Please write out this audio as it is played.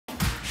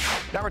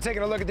Now we're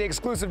taking a look at the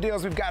exclusive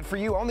deals we've got for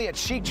you only at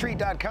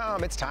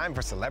ChicTreat.com. It's time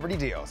for Celebrity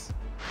Deals.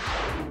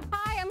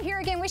 Hi, I'm here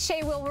again with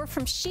Shae Wilbur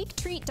from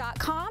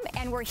ChicTreat.com,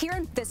 and we're here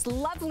in this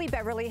lovely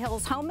Beverly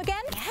Hills home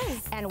again.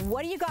 Yes. And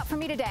what do you got for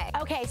me today?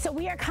 Okay, so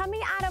we are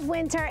coming out of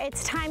winter.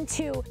 It's time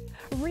to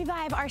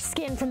revive our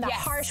skin from the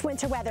harsh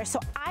winter weather. So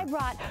I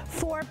brought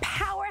 4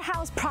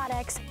 powerhouse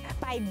products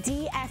by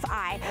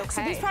DFI. Okay.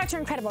 So these products are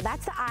incredible.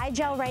 That's the eye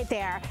gel right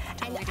there.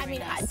 And I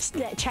mean,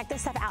 check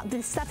this stuff out.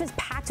 This stuff is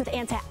packed with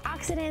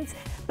antioxidants,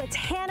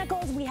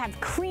 botanicals. We have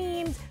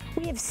creams,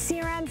 we have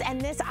serums,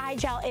 and this eye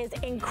gel is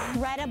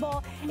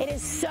incredible. It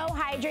is so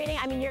hydrating.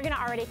 I mean, you're gonna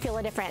already feel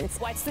a difference.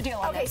 What's the deal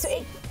on this? Okay,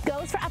 so it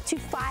goes for up to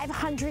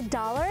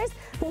 $500,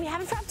 but we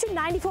have it for up to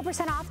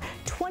 94% off.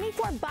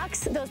 24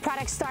 bucks those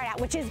products start at,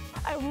 which is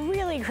a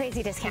really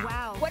crazy discount.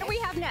 Wow. What do we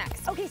have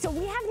next? Okay, so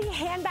we have the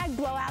handbag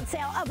blowout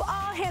sale of all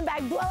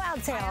handbag blowout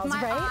sales, I have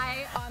my right?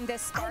 eye on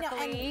this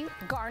sparkly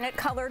garnet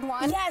colored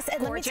one. Yes,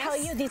 and Gorgeous. let me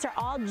tell you, these are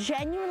all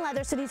genuine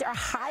leather, so these are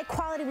high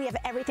quality. We have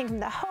everything from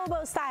the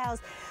hobo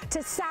styles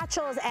to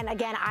satchels, and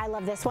again, I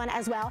love this one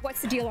as well.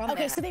 What's the deal on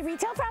Okay, this? so they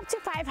retail for up to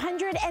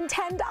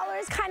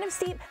 $510, kind of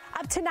steep,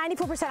 up to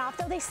 94% off,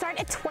 though they start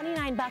at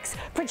 29 bucks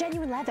for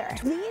genuine leather.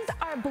 These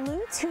are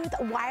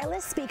Bluetooth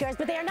wireless speakers,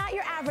 but they are not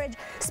your average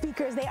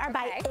speakers. They are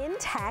by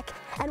InTech,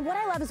 and what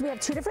I love is we have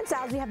 2 different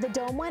styles. We have the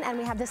dome one and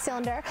we have the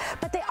cylinder,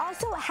 but they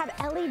also have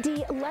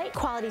LED light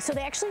quality, so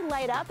they actually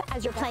light up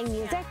as you're playing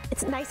music.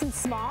 It's nice and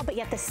small, but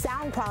yet the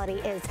sound quality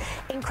is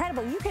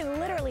incredible. You can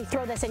literally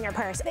throw this in your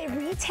purse. They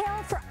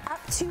retail for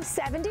up to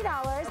 $70,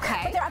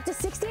 but they're up to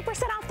 60%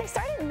 off. They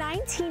start at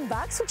 19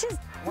 bucks, which is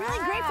really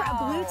great for a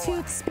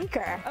Bluetooth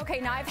speaker. Okay,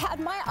 now I've had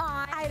my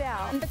eye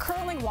on the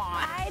curling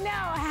wand. I know,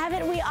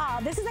 haven't we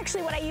all? This is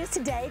actually what I used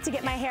today to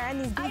get my hair in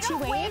these beachy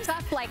waves. Waves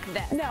up like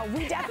this. No,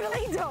 we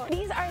definitely don't.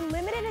 These are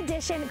limited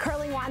edition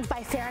curling wands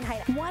by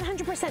Fahrenheit,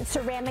 100%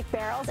 ceramic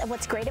barrels, and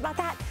what's great about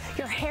that,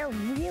 your hair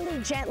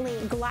really gently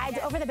glides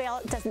over the barrel,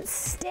 it doesn't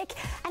stick,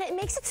 and it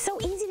makes it so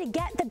easy to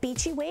get the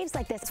beachy waves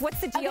like this. What's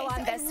the deal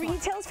on this one? It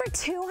retails for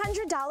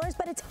 $200,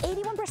 but it's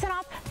 81%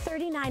 off,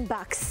 39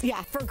 bucks.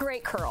 Yeah, for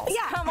great curls.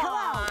 Yeah, come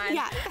on.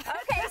 Yeah.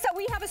 Okay, so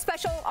we have a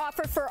special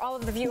offer for all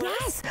of the viewers.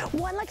 Yes,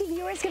 one lucky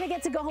viewer is going to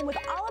get to go home with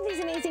all of these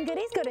amazing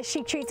goodies. Go to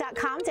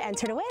ChicTreat.com to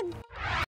enter to win.